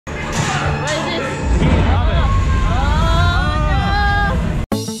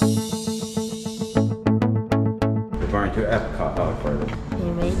Epcot further. He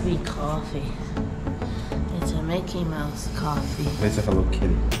made me coffee. It's a Mickey Mouse coffee. It's a Hello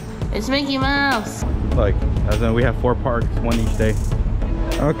Kitty. It's Mickey Mouse. Like, as in we have 4 parks, 1 each day.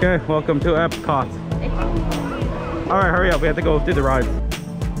 Okay, welcome to Epcot. Alright, hurry up, we have to go do the rides.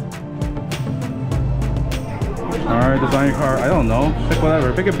 Alright, design your car. I don't know. Pick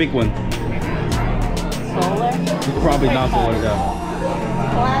whatever. Pick a big one. Solar? Probably not solar, yeah.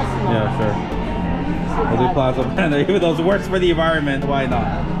 Plasma. Yeah, sure. We'll do plasma panda. Even though it works for the environment, why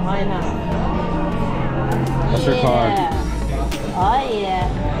not? Why not? That's your car. Oh yeah.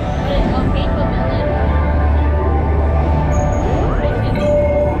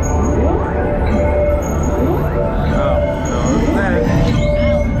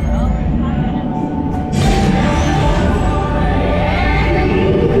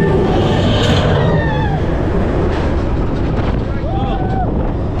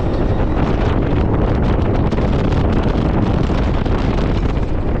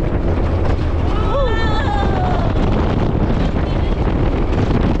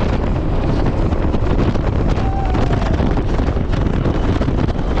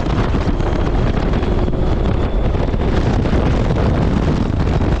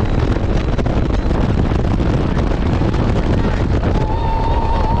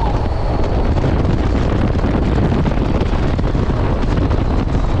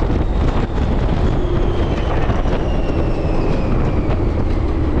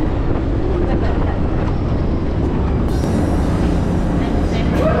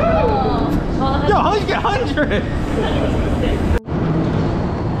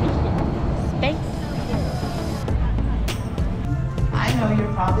 I know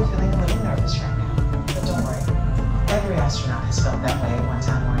you're probably feeling a little nervous right now, but don't worry. Every astronaut has felt that way at one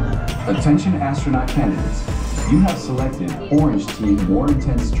time or another. Attention astronaut candidates. You have selected Orange Team More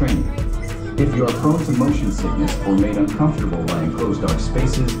Intense Training. If you are prone to motion sickness or made uncomfortable by enclosed dark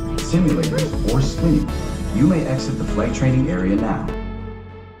spaces, simulators, or spinning, you may exit the flight training area now.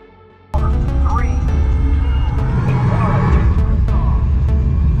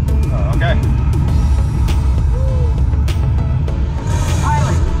 Okay.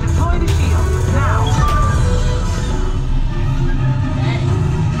 Pilot, deploy the shield, now.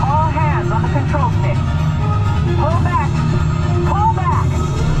 All hands on the control stick. Pull back. Pull back.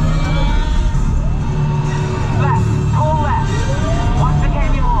 Left. Pull left. Watch the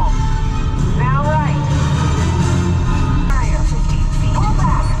canyon wall. Now right. Barrier 15 feet. Pull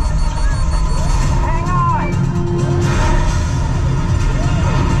back. Hang on.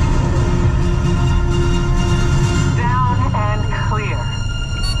 Down and clear.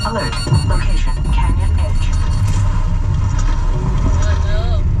 Alert. Location. Canyon edge.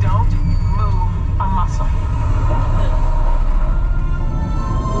 Don't move a muscle.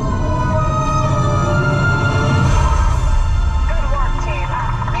 Good work, team.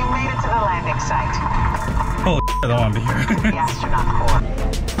 You made it to the landing site. Oh, I don't want to be here. The astronaut corps.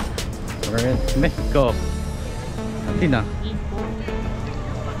 We're in Mexico. Tina.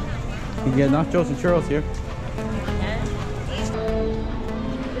 You can get nachos and churros here.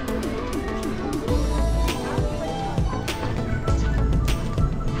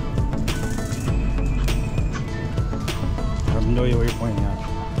 I have no idea what you're pointing at.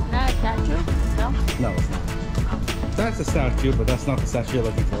 Not a statue? No? No, it's not. That's a statue, but that's not the statue you're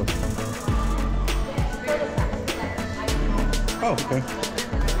looking for. Oh, okay.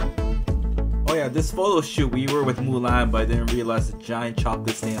 Oh yeah, this photo shoot we were with Mulan, but I didn't realize the giant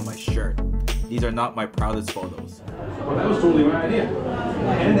chocolate stain on my shirt. These are not my proudest photos. Well, that was totally my idea.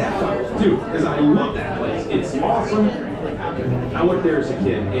 And that time, too, because I love that place. It's awesome. I went there as a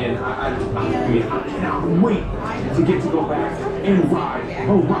kid, and I mean, I cannot wait to get to go back and ride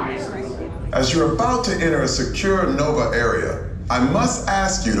Horizons. As you're about to enter a secure Nova area, I must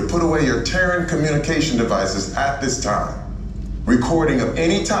ask you to put away your Terran communication devices at this time. Recording of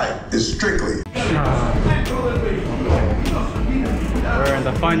any type is strictly. We're in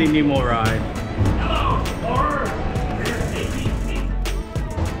the Finding Nemo ride.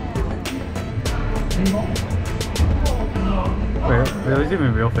 Wait, are these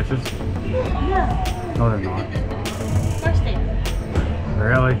even real fishes? Yeah. No, they're not. Of course they are.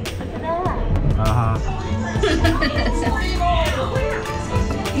 Really? Uh-huh.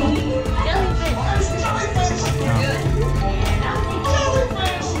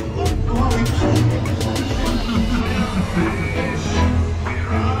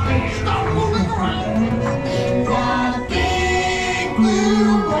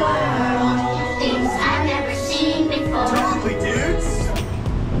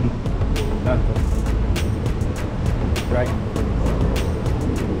 Right.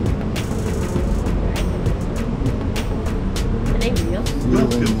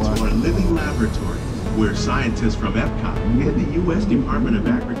 We're scientists from Epcot and the U.S. Department of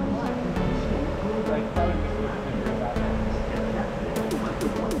Agriculture.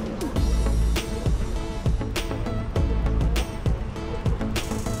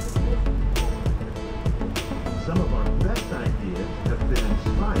 Some of our best ideas have been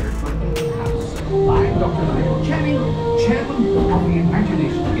inspired by Mickey Mouse. I'm Dr. Leo Channing, Chairman of the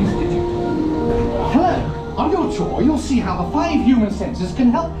Imagination Institute. Hello! On your tour, you'll see how the 5 human senses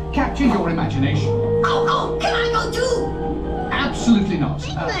can help capture your imagination. Oh, can I go too? Absolutely not.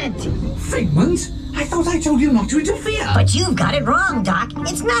 Figment! Figment? I thought I told you not to interfere. But you've got it wrong, Doc.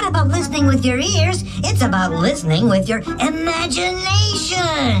 It's not about listening with your ears. It's about listening with your imagination.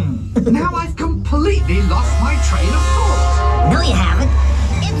 Now I've completely lost my train of thought. No, you haven't.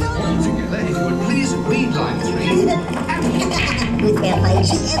 It's all... Altogether, if you would please read line 3. With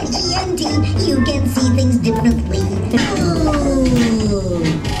F-I-G-M-E-N-T, you can see things differently. Ooh.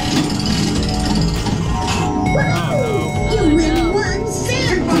 Whoa! You win 1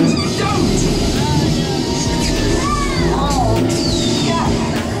 cent! Don't!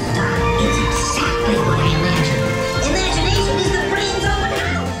 It's exactly what I imagined. Imagination is the brain's open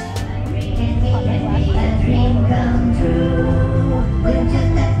house. Dream come true. We're just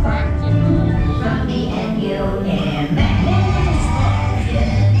that spark from me and you.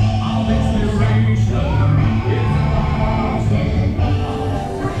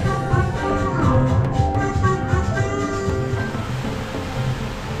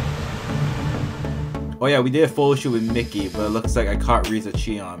 Oh yeah, we did a photo shoot with Mickey, but it looks like I caught Riza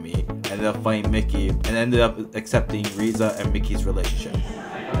cheating on me. Ended up fighting Mickey and ended up accepting Riza and Mickey's relationship.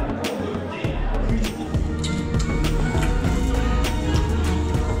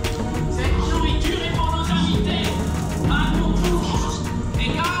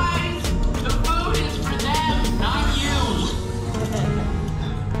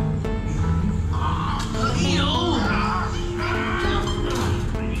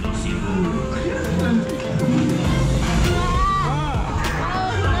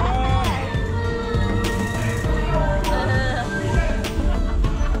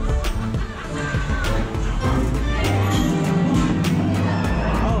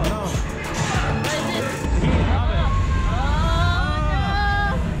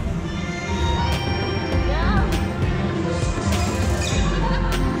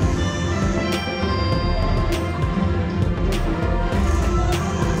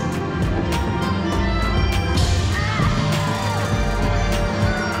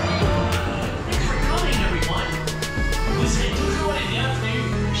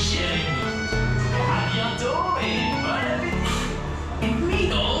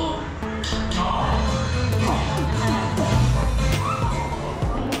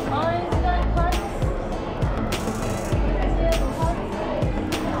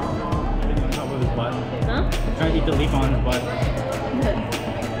 Trying to eat the leaf on his butt.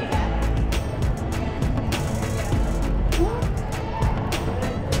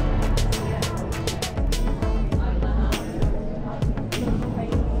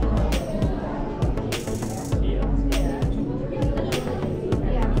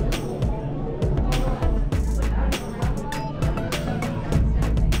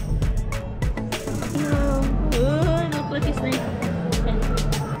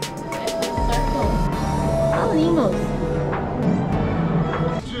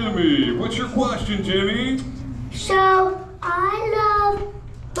 Jimmy, what's your question, Jimmy? So, I love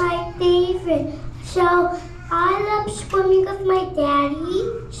my favorite. So, I love swimming with my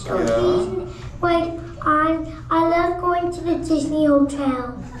daddy. So, he's like, I love going to the Disney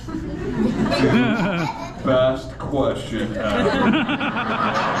Hotel. Best question ever.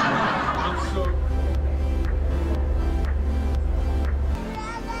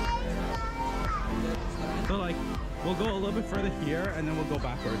 So like, we'll go a little bit further here and then we'll go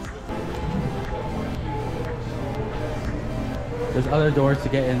backwards. There's other doors to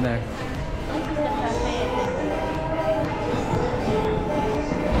get in there.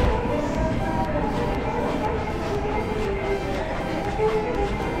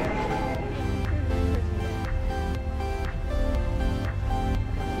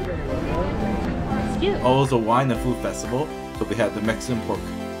 Oh, it was a wine and food festival, so we had the Mexican pork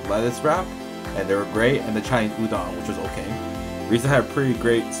lettuce wrap, and they were great, and the Chinese udon, which was okay. Risa had a pretty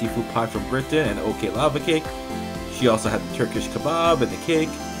great seafood pie from Britain and the okay lava cake. She also had the Turkish kebab and the cake,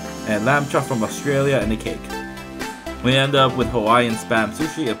 and lamb chop from Australia and the cake. We ended up with Hawaiian spam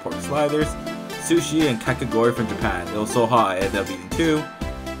sushi and pork sliders, sushi and kakigori from Japan. It was so hot I ended up eating 2,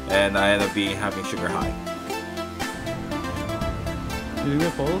 and I ended up having sugar high. Did you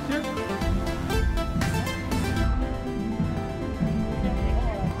get photos here?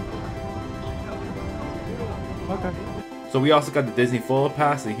 Okay. So we also got the Disney Photo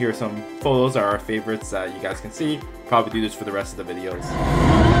Pass, and here are some photos are our favorites that you guys can see. Probably do this for the rest of the videos.